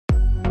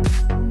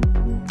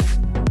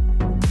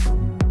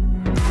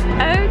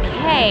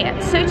Okay,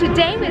 so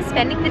today we're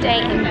spending the day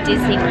in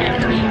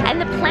Disneyland, and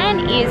the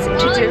plan is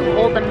to do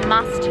all the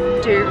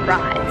must-do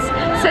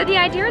rides. So the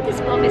idea of this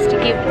vlog is to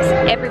give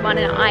everyone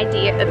an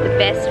idea of the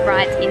best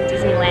rides in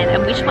Disneyland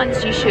and which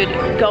ones you should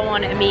go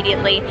on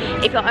immediately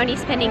if you're only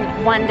spending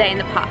one day in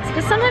the parks.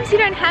 Because sometimes you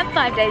don't have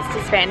 5 days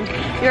to spend,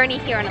 you're only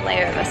here on a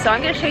layover. So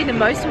I'm going to show you the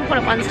most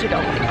important ones to go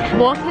with.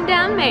 Walking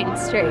down Main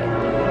Street.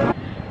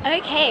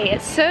 Okay,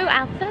 so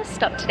our first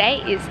stop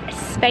today is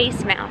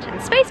Space Mountain.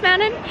 Space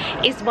Mountain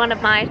is one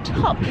of my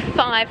top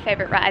 5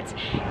 favorite rides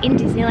in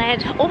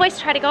Disneyland. Always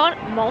try to go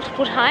on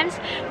multiple times.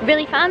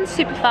 Really fun,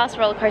 super fast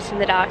roller coaster in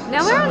the dark.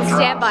 Now we're on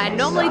standby, and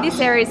normally this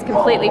area is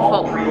completely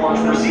full.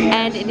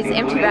 And it is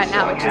empty right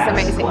now, which is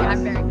amazing.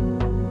 I'm very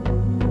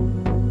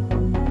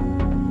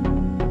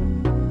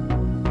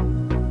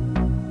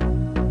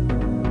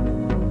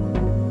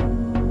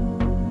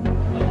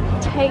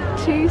Take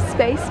 2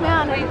 Space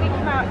Mountain.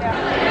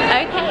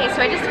 Okay,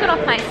 so I just got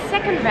off my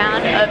second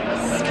round of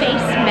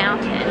Space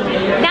Mountain.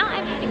 Now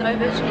I'm heading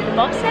over to the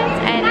bobsleds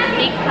and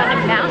Big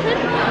Thunder Mountain,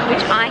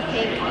 which I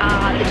think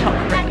are the top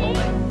 3.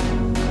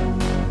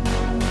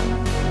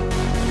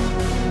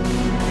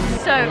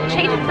 So,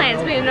 change of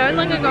plans. We are no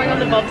longer going on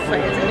the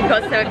bobsleds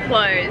because they're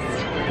closed,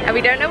 and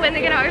we don't know when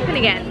they're going to open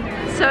again.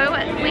 So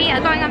we are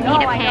going on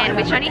Peter Pan,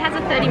 which only has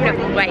a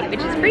 30-minute wait, which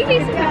is pretty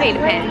decent for Peter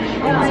Pan.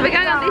 So we're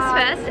going on this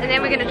first, and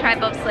then we're going to try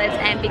bobsleds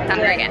and Big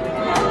Thunder again.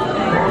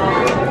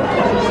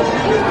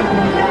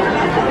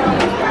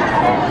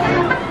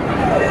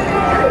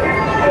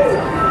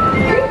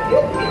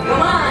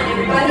 Come on,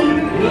 everybody,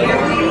 here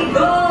we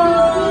go.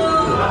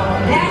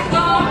 Next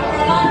off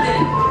for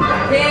London,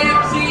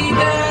 Pepsi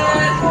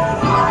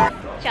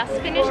Dust. Just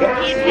finished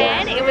Peter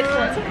Pan. It was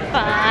lots of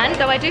fun,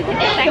 though I do think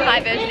the Shanghai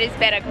version is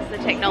better because the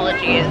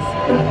technology is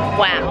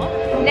wow.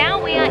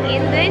 Now we are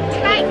in the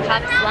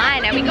Teacups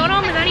line, and we got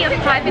on with only a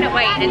 5-minute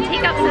wait, and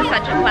Teacups is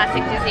such a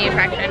classic Disney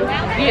attraction.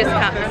 You just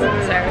can't miss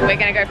it, so we're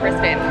gonna go for a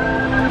spin.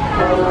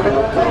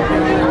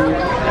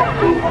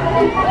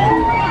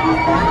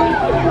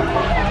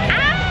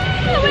 Ah,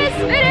 we're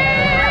spinning!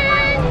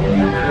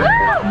 Woo!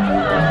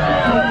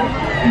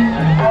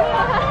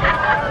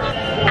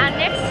 Our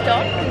next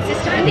stop,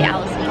 consistent with the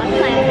Alice in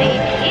Wonderland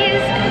theme,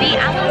 is the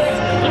Alice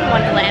in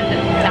Wonderland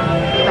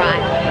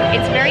ride.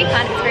 It's very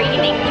fun, it's very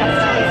unique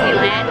just to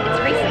Disneyland. It's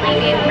recently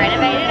been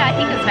renovated, I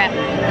think it was about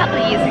a couple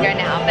of years ago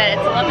now, but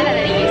it's a lot better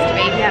than it used to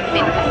be. We haven't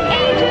been for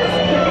ages.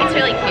 It's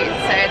really cute,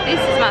 so this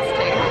is must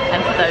do.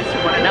 And for those who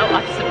want to know,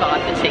 I've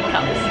survived the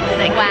teacups.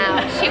 Wow,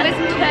 she was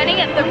turning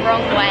it the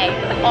wrong way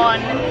on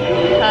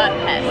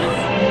purpose.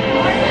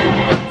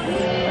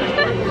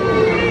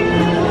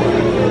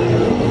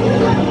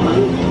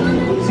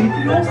 See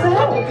for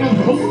yourself.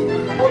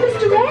 Oh,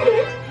 Mr.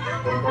 Rabbit,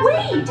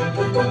 wait,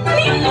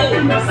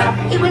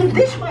 please. It went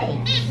this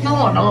way.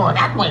 No,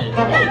 that way.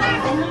 Hey!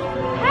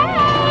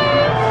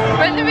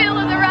 We're in the middle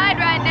of the ride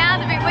right now,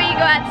 the bit where you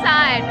go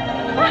outside.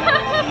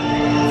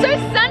 So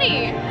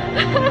sunny.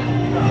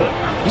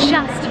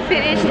 Just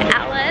finished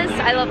Alice.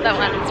 I love that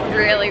one. It's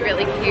really,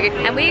 really cute.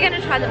 And we're going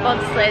to try the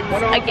bobsleds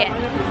again.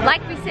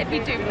 Like we said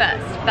we'd do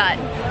first, but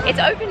it's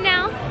open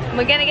now.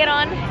 We're going to get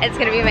on. It's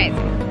going to be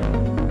amazing.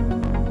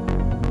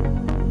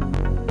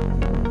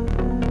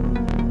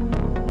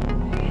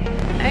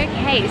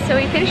 Okay, so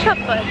we finished up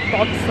both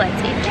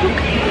bobsleds. It took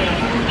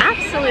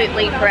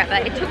absolutely forever.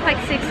 It took like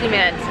 60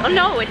 minutes. Oh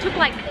no, it took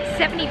like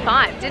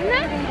 75, didn't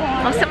it?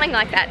 Or something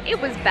like that. It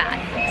was bad.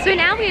 So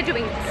now we are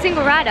doing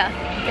single rider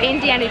for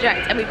Indiana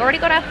Jones, and we've already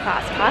got our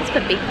fast pass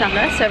for Big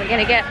Thunder, so we're going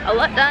to get a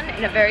lot done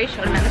in a very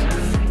short amount of time.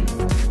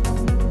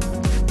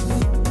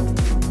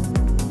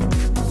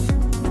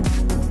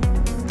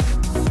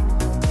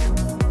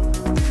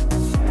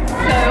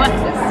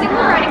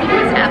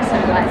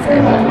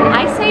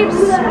 I saved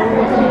so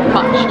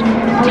much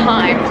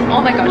time.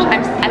 Oh my gosh,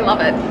 I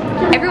love it.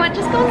 Everyone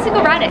just go on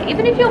single rider,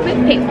 even if you're with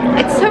people.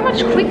 It's so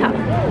much quicker.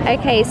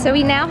 Okay, so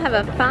we now have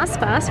a fast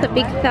pass for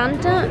Big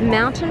Thunder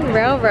Mountain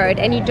Railroad,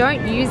 and you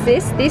don't use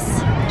this.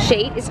 This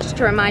sheet is just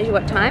to remind you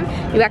what time.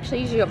 You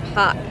actually use your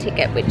park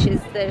ticket, which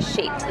is the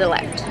sheet to the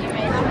left.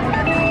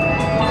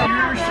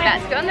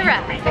 Let's go on the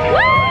ride.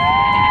 Woo!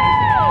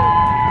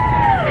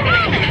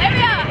 There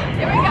we are.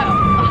 Here we go.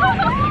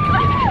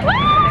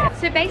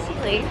 So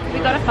basically, we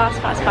got a fast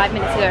pass 5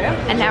 minutes ago,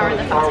 and now we're in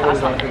the fast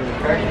pass line.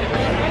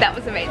 That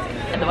was amazing.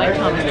 And the wait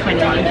time is 20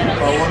 minutes.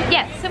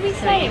 Yeah, so we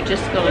say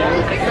Just got to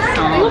look at the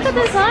sign. look at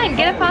the sign,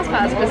 get a fast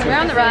pass, because we're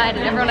on the ride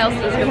and everyone else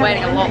has been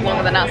waiting a lot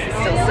longer than us is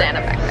still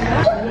standing back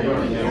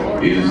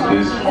there. Is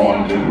this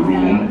haunted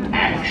room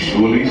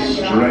actually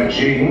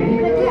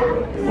stretching?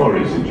 Or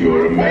is it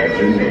your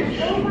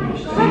imagination?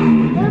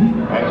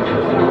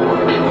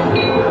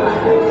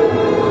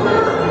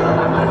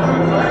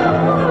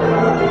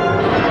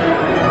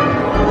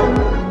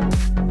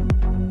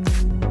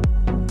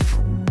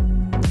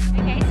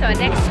 Our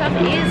next stop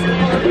is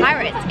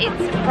Pirates.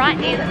 It's right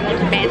near the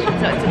Haunted Mansion,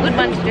 so it's a good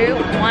one to do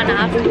one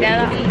after the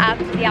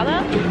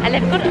other, and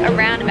they've got it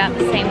around about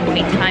the same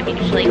wait time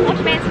usually.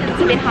 Haunted Mansion is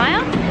a bit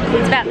higher,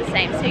 it's about the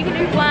same, so you can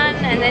do one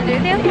and then do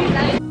the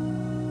other.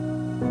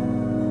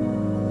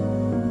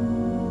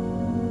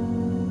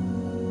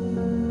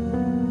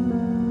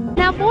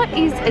 what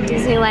is a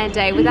Disneyland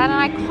day without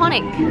an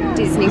iconic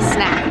Disney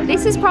snack?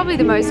 This is probably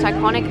the most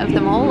iconic of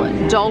them all,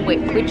 Dole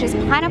Whip, which is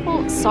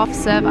pineapple soft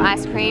serve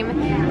ice cream,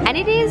 and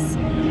it is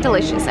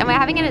delicious. And we're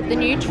having it at the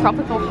new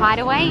Tropical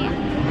Hideaway.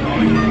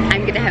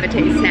 I'm gonna have a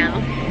taste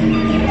now.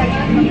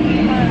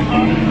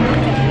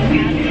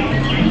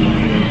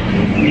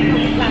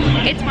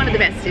 It's one of the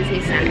best Disney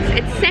snacks.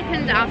 It's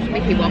second after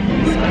Mickey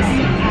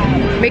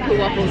Waffles. Mickey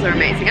Waffles are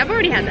amazing. I've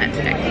already had that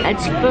today.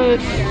 It's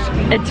first.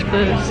 It's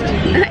first.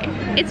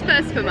 It's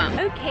first for Mum.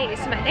 Okay,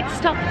 so my next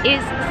stop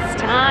is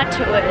Star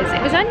Tours.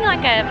 It was only like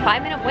a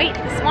 5-minute wait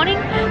this morning,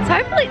 so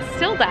hopefully it's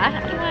still that.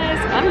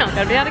 Otherwise, I'm not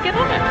going to be able to get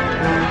on it.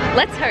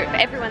 Let's hope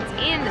everyone's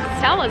in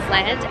Star Wars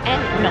Land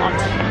and not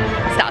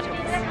Star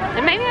Tours.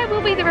 And maybe I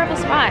will be the Rebel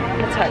Spy.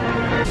 Let's hope.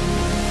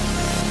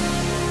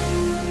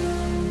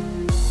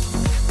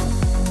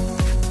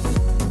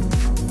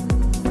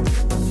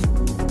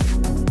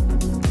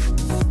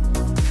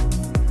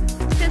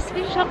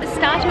 Up with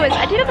Star Tours.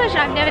 I did a version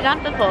I've never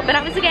done before, but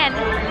I was again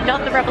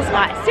not the Rebel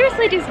Spy.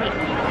 Seriously, Disney,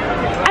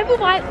 I will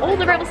buy all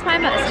the Rebel Spy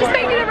merch. Just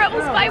make me the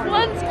Rebel Spy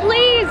once,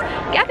 please.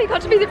 Gabby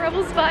got to be the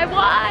Rebel Spy.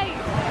 Why?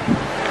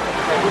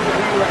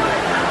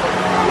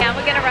 Now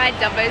we're gonna ride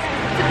Dumbo's.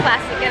 It's a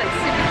classic and it's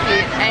super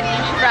cute, and you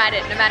should ride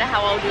it no matter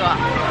how old you are.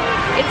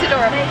 It's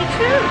adorable. Me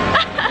too.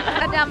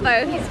 Our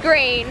Dumbo, he's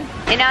green.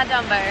 In our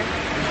Dumbo,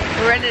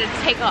 we're ready to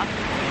take off.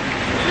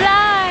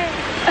 Fly.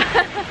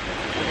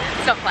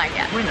 It's not flying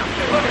yet. We're not.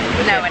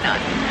 No, we're not.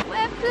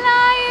 We're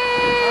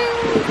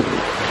flying!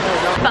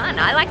 Fun,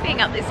 I like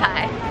being up this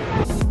high.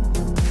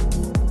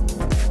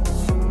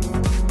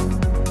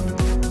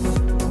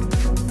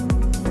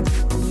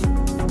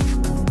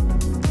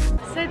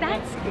 So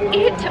that's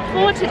it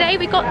for today.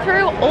 We got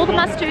through all the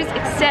must-dos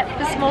except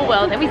for Small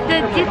World, and we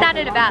did that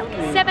in about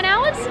 7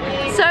 hours.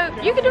 So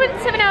you can do it in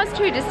 7 hours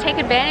too. Just take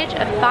advantage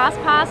of Fast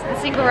Pass and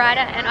Single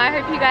Rider, and I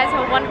hope you guys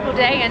have a wonderful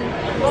day, and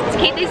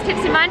keep these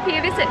tips in mind for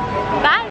your visit. Bye!